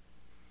race.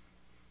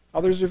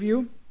 Others of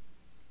you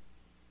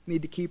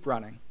need to keep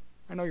running.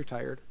 I know you're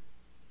tired.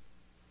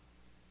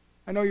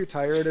 I know you're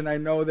tired, and I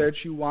know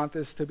that you want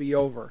this to be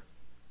over.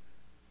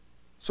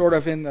 Sort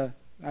of in the,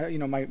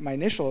 my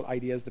initial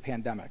idea is the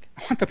pandemic.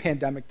 I want the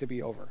pandemic to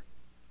be over.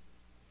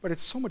 But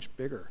it's so much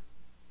bigger.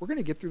 We're going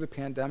to get through the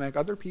pandemic.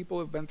 Other people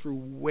have been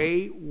through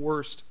way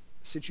worse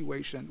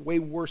situations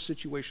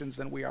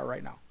than we are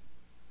right now.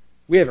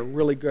 We have it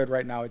really good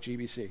right now at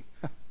GBC.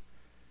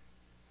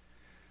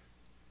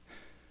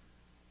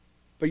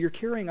 But you're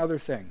carrying other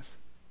things.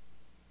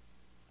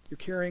 You're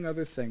carrying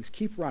other things.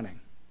 Keep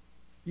running.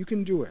 You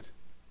can do it.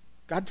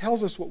 God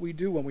tells us what we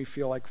do when we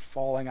feel like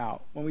falling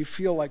out, when we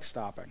feel like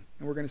stopping.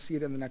 And we're going to see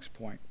it in the next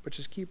point. But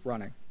just keep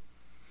running.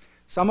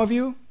 Some of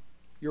you,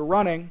 you're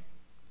running.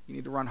 You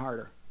need to run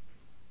harder.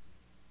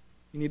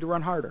 You need to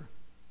run harder.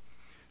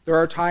 There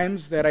are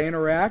times that I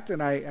interact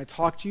and I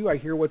talk to you, I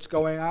hear what's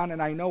going on,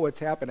 and I know what's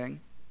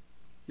happening.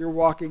 You're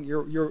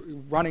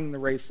running the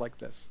race like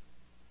this.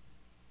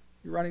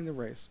 You're running the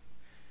race.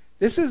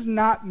 This is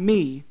not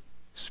me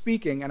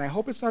speaking, and I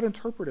hope it's not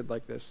interpreted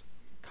like this,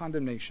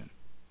 condemnation.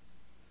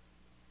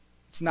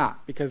 It's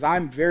not, because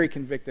I'm very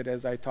convicted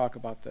as I talk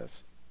about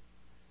this.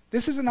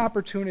 This is an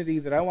opportunity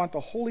that I want the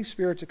Holy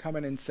Spirit to come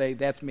in and say,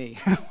 that's me.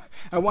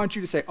 I want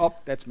you to say, oh,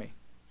 that's me.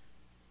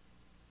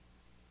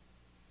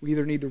 We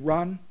either need to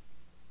run,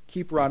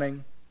 keep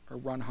running, or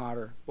run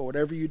harder. But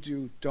whatever you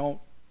do, don't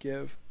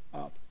give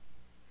up.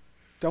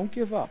 Don't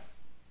give up.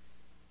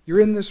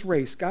 You're in this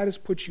race. God has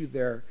put you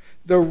there.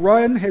 The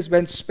run has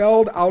been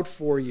spelled out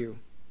for you.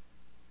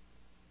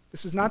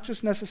 This is not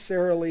just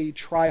necessarily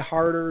try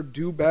harder,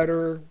 do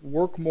better,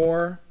 work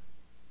more.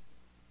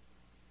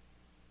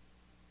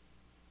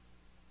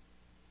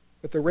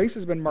 But the race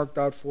has been marked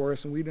out for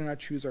us, and we do not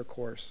choose our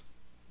course.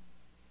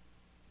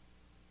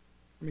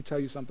 Let me tell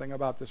you something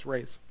about this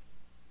race.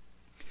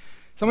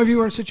 Some of you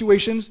are in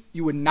situations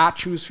you would not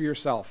choose for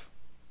yourself.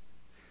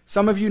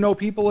 Some of you know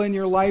people in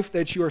your life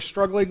that you are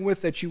struggling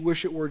with that you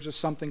wish it were just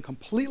something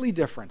completely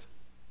different.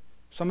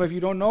 Some of you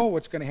don't know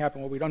what's going to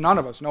happen. Well, none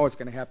of us know what's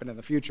going to happen in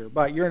the future,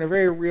 but you're in a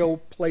very real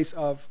place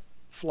of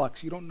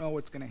flux. You don't know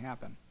what's going to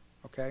happen,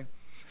 okay?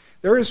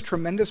 There is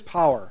tremendous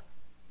power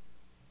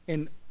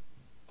in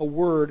a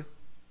word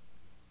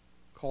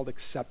called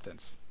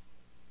acceptance.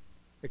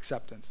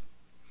 Acceptance.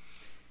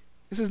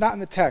 This is not in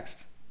the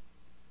text,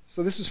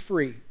 so this is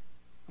free.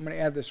 I'm going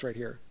to add this right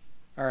here.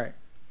 All right.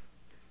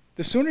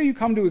 The sooner you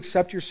come to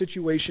accept your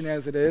situation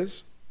as it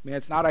is, man,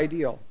 it's not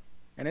ideal,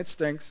 and it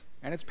stinks,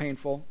 and it's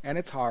painful, and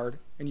it's hard,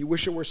 and you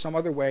wish it were some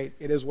other way,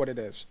 it is what it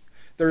is.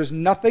 There is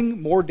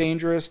nothing more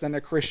dangerous than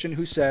a Christian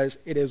who says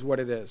it is what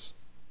it is.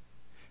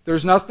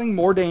 There's nothing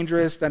more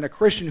dangerous than a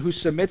Christian who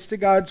submits to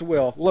God's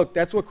will. Look,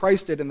 that's what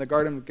Christ did in the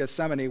Garden of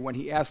Gethsemane when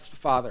he asked the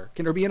Father,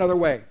 can there be another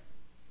way?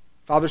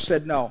 Father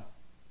said no.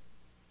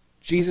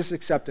 Jesus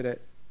accepted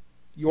it.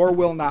 Your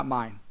will, not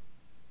mine.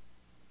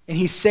 And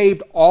he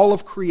saved all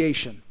of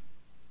creation.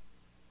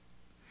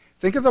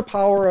 Think of the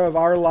power of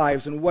our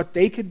lives and what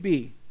they could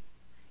be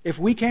if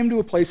we came to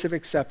a place of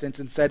acceptance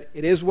and said,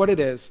 it is what it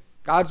is,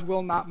 God's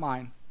will, not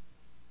mine.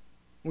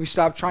 We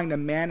stopped trying to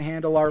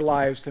manhandle our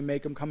lives to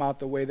make them come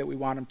out the way that we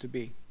want them to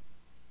be.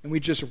 And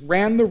we just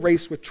ran the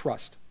race with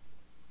trust.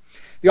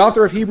 The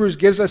author of Hebrews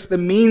gives us the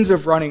means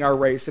of running our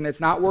race, and it's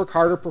not work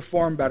harder,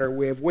 perform better.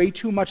 We have way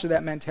too much of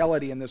that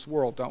mentality in this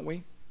world, don't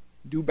we?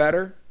 Do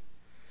better.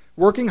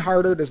 Working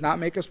harder does not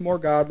make us more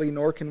godly,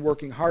 nor can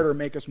working harder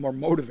make us more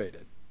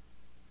motivated.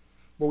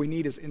 What we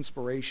need is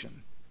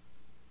inspiration.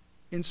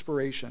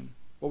 Inspiration.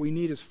 What we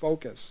need is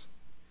focus.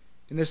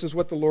 And this is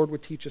what the Lord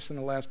would teach us in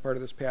the last part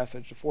of this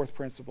passage, the fourth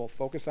principle,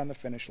 focus on the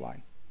finish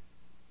line.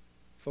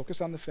 Focus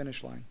on the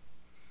finish line.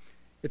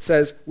 It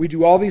says, we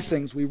do all these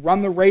things. We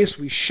run the race,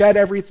 we shed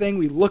everything,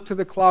 we look to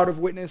the cloud of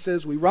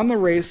witnesses, we run the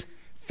race,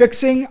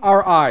 fixing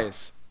our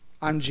eyes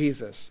on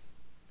Jesus,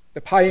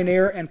 the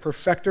pioneer and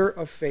perfecter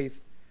of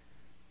faith.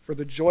 For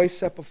the joy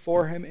set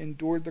before him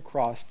endured the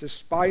cross,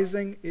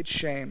 despising its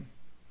shame,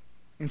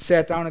 and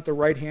sat down at the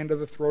right hand of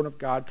the throne of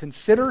God.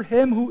 Consider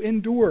him who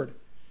endured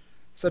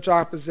such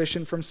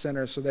opposition from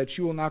sinners, so that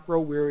you will not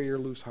grow weary or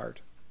lose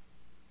heart.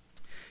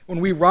 When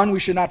we run, we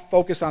should not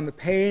focus on the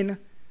pain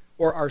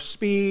or our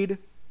speed,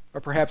 or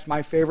perhaps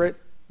my favorite,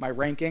 my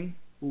ranking,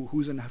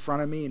 who's in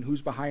front of me and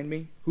who's behind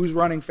me, who's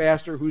running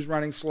faster, who's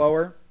running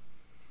slower.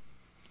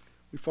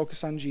 We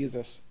focus on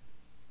Jesus.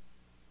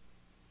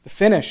 The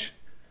finish.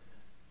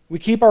 We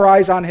keep our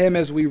eyes on him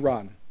as we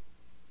run.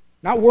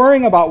 Not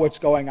worrying about what's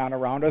going on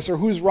around us or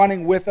who's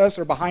running with us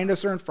or behind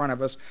us or in front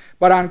of us,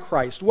 but on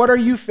Christ. What are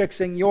you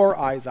fixing your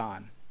eyes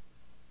on?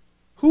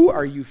 Who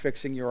are you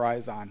fixing your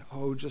eyes on?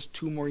 Oh, just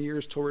 2 more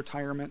years till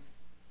retirement.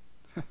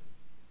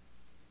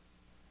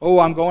 Oh,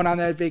 I'm going on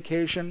that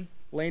vacation.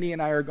 Lainey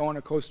and I are going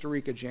to Costa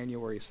Rica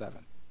January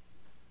 8th.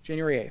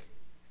 January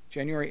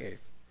 8th.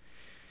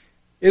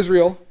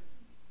 Israel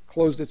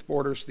closed its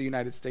borders to the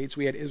United States.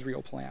 We had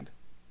Israel planned.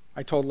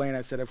 I told Lane,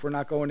 I said, if we're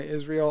not going to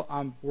Israel,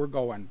 we're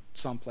going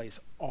someplace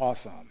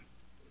awesome.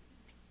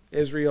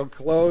 Israel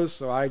closed,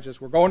 so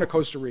we're going to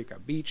Costa Rica.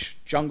 Beach,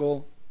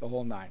 jungle, the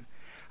whole nine.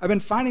 I've been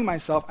finding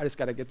myself, I just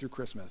got to get through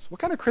Christmas. What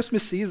kind of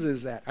Christmas season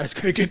is that? I just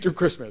got to get through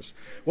Christmas.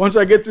 Once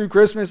I get through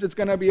Christmas, it's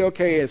going to be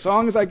okay. As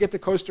long as I get to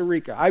Costa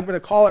Rica. I'm going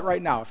to call it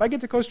right now. If I get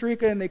to Costa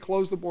Rica and they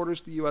close the borders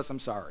to the U.S., I'm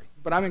sorry.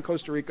 But I'm in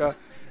Costa Rica.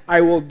 I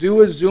will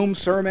do a Zoom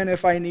sermon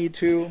if I need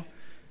to.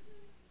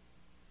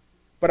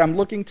 But I'm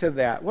looking to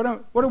that. What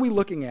are we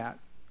looking at?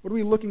 What are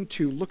we looking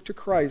to? Look to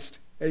Christ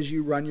as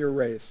you run your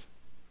race.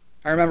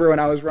 I remember when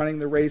I was running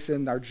the race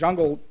in our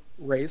jungle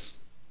race,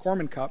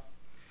 Corman Cup,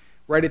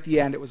 right at the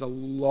end, it was a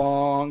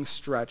long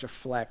stretch of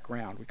flat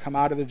ground. We come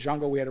out of the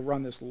jungle, we had to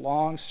run this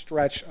long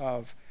stretch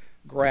of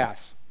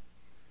grass.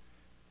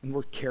 And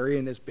we're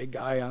carrying this big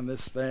guy on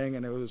this thing,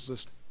 and it was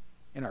just,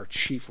 and our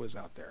chief was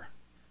out there.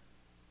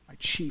 My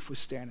chief was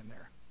standing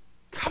there.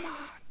 Come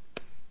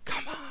on,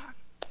 come on.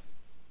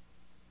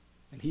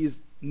 And he's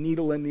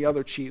needling the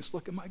other chiefs.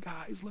 Look at my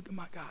guys, look at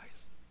my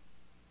guys.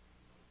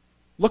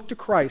 Look to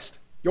Christ,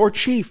 your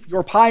chief,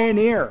 your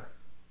pioneer.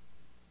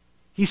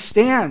 He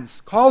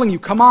stands calling you,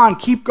 come on,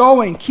 keep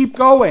going, keep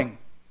going.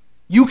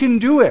 You can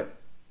do it.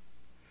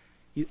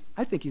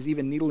 I think he's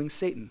even needling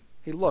Satan.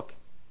 Hey, look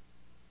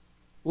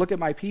at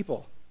my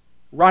people,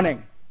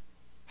 running,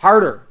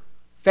 harder,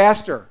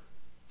 faster,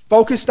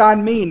 focused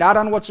on me, not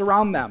on what's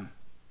around them.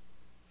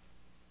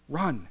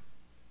 Run.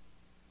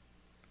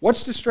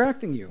 What's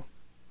distracting you?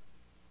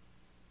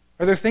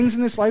 Are there things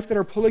in this life that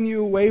are pulling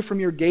you away from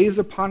your gaze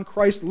upon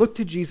Christ? Look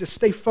to Jesus.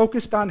 Stay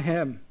focused on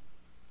him.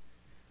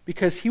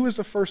 Because he was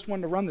the first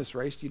one to run this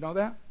race. Do you know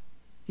that?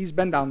 He's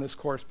been down this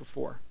course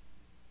before.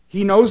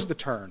 He knows the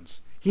turns.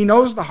 He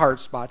knows the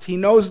hard spots. He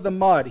knows the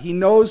mud. He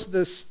knows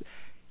this.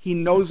 He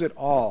knows it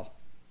all.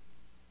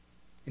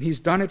 And he's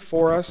done it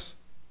for us.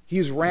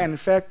 He's ran. In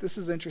fact, this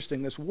is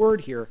interesting. This word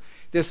here,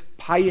 this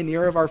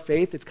pioneer of our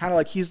faith, it's kind of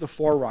like he's the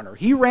forerunner.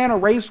 He ran a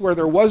race where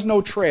there was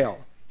no trail.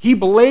 He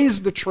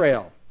blazed the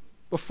trail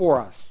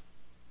before us.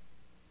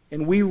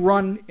 And we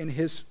run in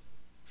his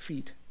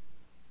feet.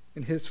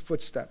 in his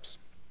footsteps.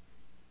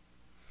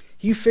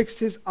 He fixed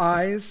his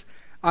eyes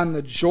on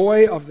the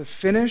joy of the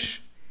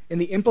finish and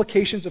the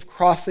implications of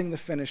crossing the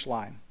finish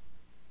line.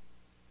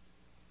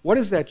 What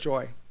is that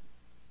joy?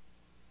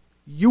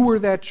 You were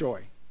that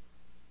joy.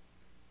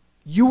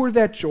 You were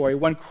that joy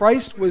when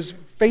Christ was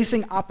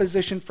facing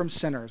opposition from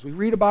sinners. We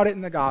read about it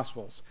in the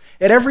Gospels.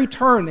 At every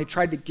turn, they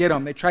tried to get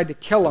him. They tried to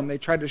kill him. They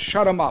tried to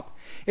shut him up.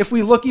 If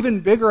we look even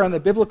bigger on the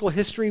biblical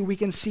history, we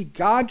can see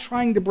God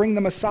trying to bring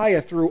the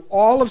Messiah through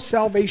all of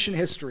salvation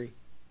history.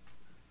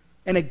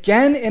 And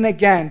again,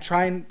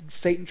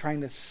 Satan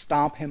trying to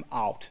stomp him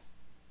out.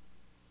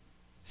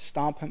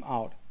 Stomp him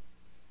out.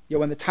 Yet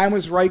when the time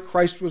was right,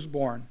 Christ was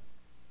born.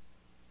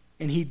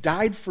 And he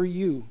died for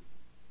you,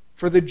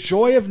 for the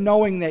joy of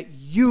knowing that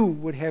you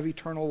would have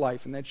eternal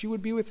life and that you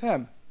would be with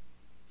him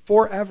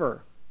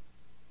forever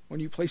when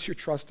you place your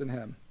trust in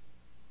him.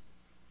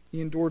 He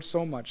endured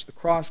so much, the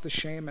cross, the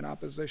shame, and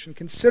opposition.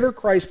 Considering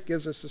Christ,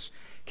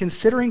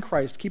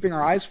 keeping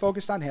our eyes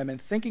focused on him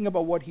and thinking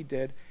about what he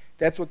did,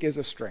 that's what gives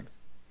us strength.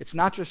 It's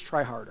not just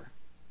try harder.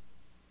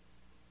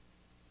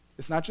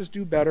 It's not just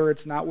do better.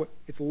 It's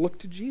look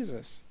to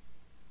Jesus.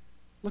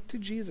 Look to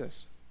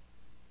Jesus.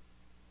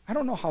 I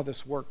don't know how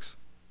this works.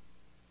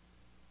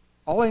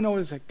 All I know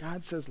is that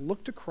God says,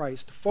 look to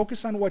Christ,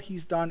 focus on what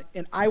he's done,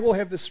 and I will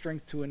have the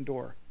strength to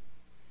endure.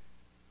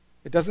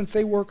 It doesn't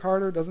say work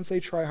harder, it doesn't say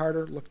try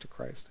harder, look to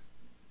Christ.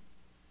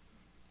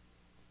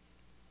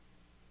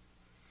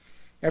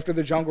 After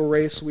the jungle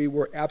race, we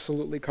were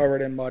absolutely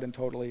covered in mud and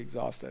totally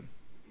exhausted.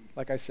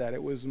 Like I said,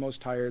 it was the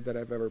most tired that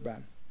I've ever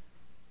been.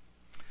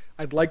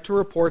 I'd like to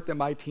report that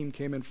my team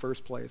came in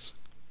first place,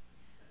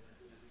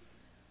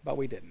 but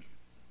we didn't.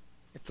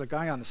 It's a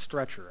guy on the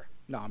stretcher.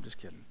 No, I'm just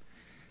kidding.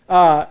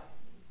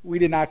 We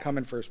did not come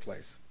in first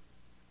place.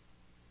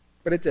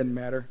 But it didn't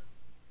matter.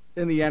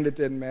 In the end, it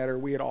didn't matter.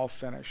 We had all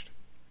finished.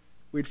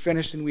 We'd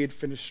finished, and we had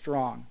finished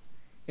strong.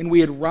 And we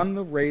had run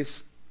the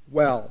race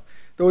well.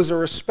 There was a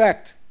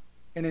respect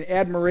and an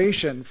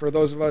admiration for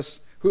those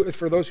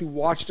who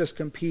watched us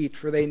compete,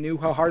 for they knew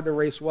how hard the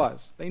race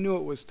was. They knew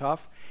it was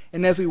tough.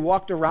 And as we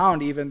walked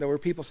around even, there were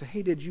people who said,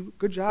 hey,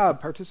 good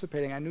job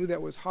participating. I knew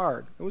that was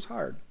hard. It was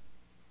hard.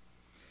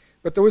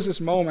 But there was this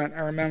moment,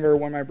 I remember,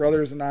 when my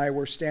brothers and I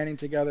were standing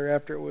together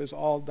after it was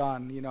all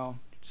done,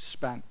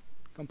 spent,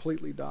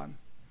 completely done,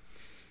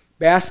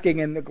 basking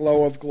in the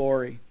glow of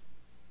glory.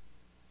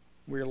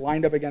 We were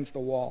lined up against the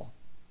wall,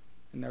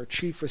 and our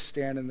chief was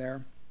standing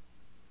there.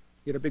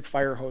 He had a big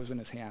fire hose in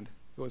his hand.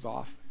 It was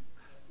off.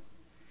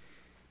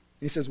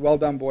 And he says, well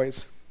done,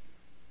 boys.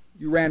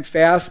 You ran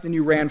fast and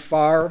you ran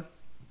far,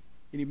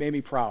 and you made me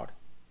proud.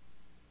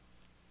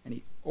 And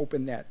he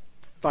opened that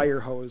fire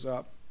hose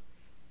up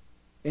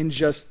and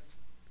just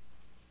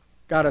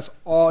got us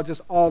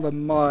all the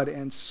mud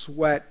and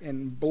sweat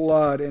and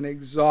blood and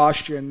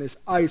exhaustion, this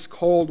ice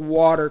cold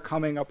water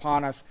coming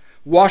upon us,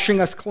 washing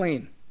us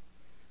clean.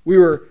 We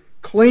were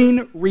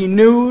clean,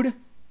 renewed,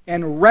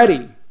 and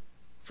ready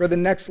for the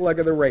next leg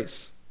of the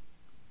race.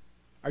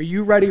 Are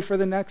you ready for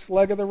the next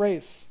leg of the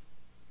race?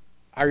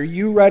 Are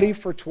you ready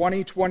for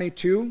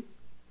 2022?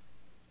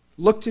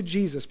 Look to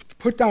Jesus.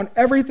 Put down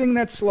everything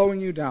that's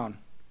slowing you down.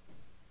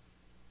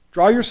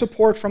 Draw your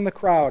support from the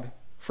crowd,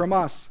 from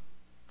us,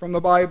 from the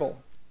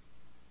Bible.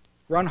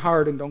 Run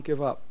hard and don't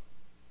give up.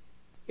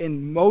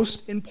 And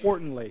most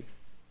importantly,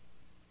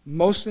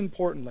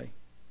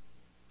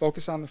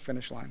 focus on the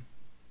finish line.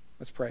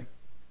 Let's pray.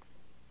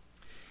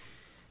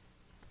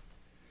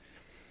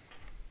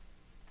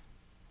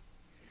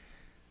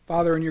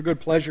 Father, in your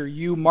good pleasure,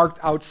 you marked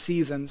out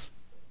seasons.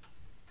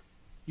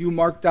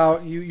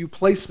 You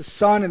placed the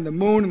sun and the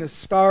moon and the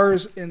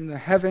stars in the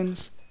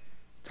heavens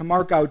to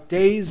mark out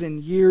days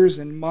and years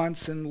and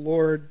months. And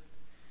Lord,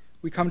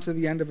 we come to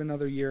the end of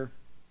another year.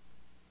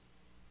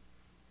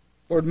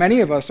 Lord,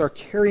 many of us are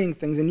carrying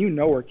things, and you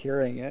know we're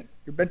carrying it.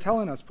 You've been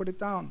telling us, put it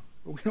down,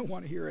 but we don't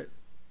want to hear it.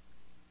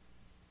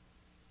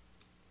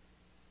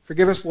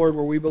 Forgive us, Lord,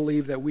 where we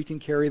believe that we can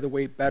carry the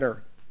weight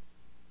better,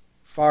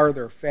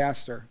 farther,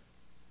 faster.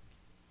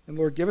 And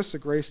Lord, give us the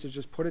grace to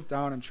just put it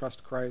down and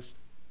trust Christ.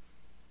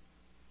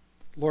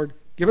 Lord,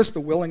 give us the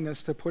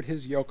willingness to put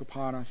his yoke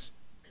upon us.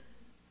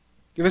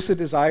 Give us a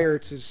desire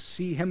to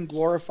see him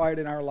glorified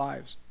in our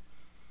lives.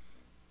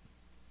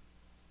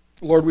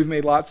 Lord, we've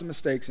made lots of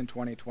mistakes in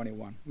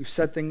 2021. We've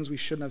said things we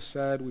shouldn't have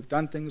said. We've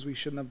done things we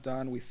shouldn't have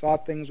done. We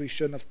thought things we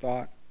shouldn't have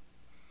thought.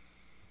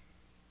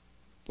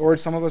 Lord,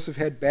 some of us have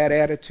had bad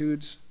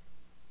attitudes.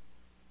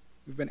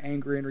 We've been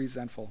angry and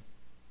resentful.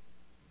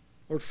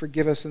 Lord,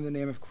 forgive us in the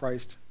name of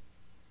Christ.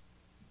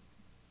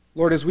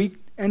 Lord, as we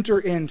enter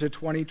into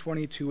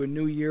 2022, a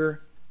new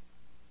year,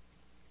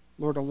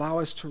 Lord, allow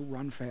us to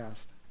run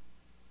fast.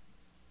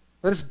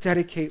 Let us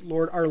dedicate,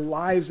 Lord, our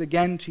lives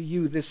again to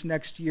you this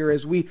next year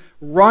as we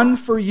run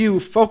for you,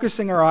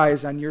 focusing our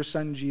eyes on your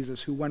Son,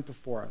 Jesus, who went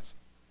before us.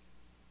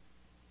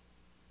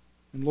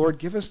 And Lord,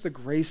 give us the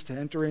grace to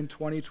enter in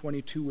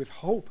 2022 with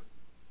hope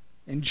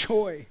and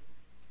joy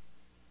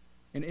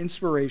and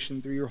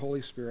inspiration through your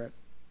Holy Spirit.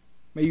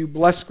 May you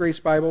bless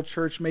Grace Bible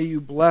Church. May you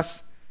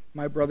bless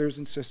my brothers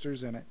and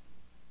sisters in it.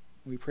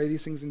 We pray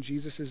these things in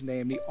Jesus'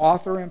 name, the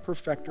author and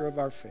perfecter of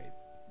our faith.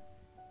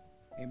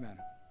 Amen.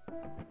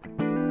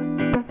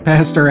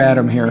 Pastor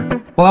Adam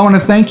here. Well, I want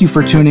to thank you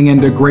for tuning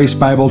into Grace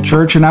Bible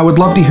Church, and I would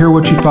love to hear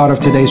what you thought of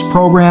today's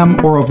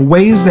program or of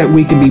ways that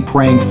we can be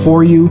praying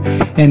for you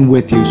and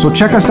with you. So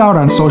check us out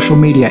on social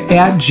media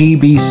at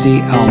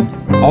GBC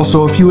Elm.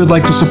 Also, if you would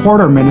like to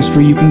support our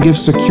ministry, you can give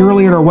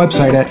securely at our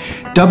website at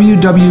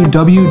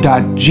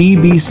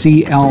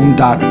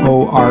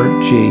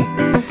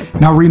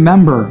www.gbcelm.org. Now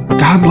remember,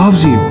 God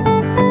loves you,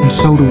 and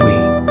so do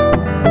we.